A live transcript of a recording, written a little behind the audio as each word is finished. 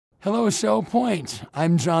Hello, Shell Point.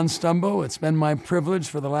 I'm John Stumbo. It's been my privilege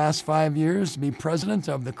for the last 5 years to be president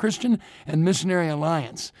of the Christian and Missionary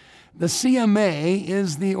Alliance. The CMA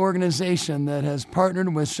is the organization that has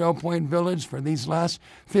partnered with Shell Point Village for these last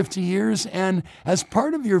 50 years, and as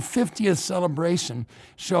part of your 50th celebration,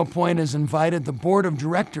 Shell Point has invited the board of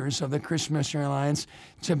directors of the Christian Missionary Alliance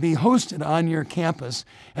to be hosted on your campus.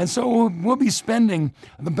 And so we'll be spending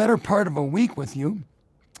the better part of a week with you.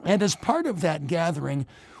 And as part of that gathering,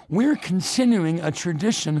 we're continuing a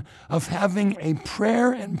tradition of having a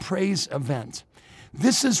prayer and praise event.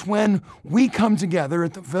 This is when we come together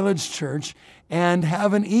at the Village Church and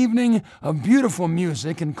have an evening of beautiful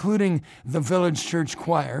music, including the Village Church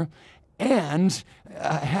Choir, and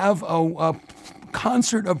have a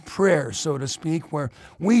concert of prayer, so to speak, where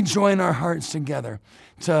we join our hearts together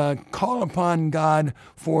to call upon God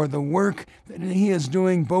for the work that He is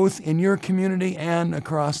doing both in your community and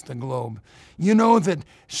across the globe. You know that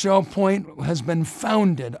Shell Point has been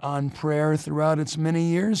founded on prayer throughout its many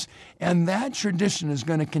years, and that tradition is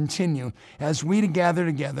going to continue as we gather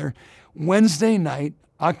together Wednesday night,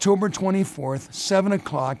 October 24th, 7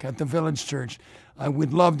 o'clock at the Village Church. I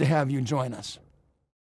would love to have you join us.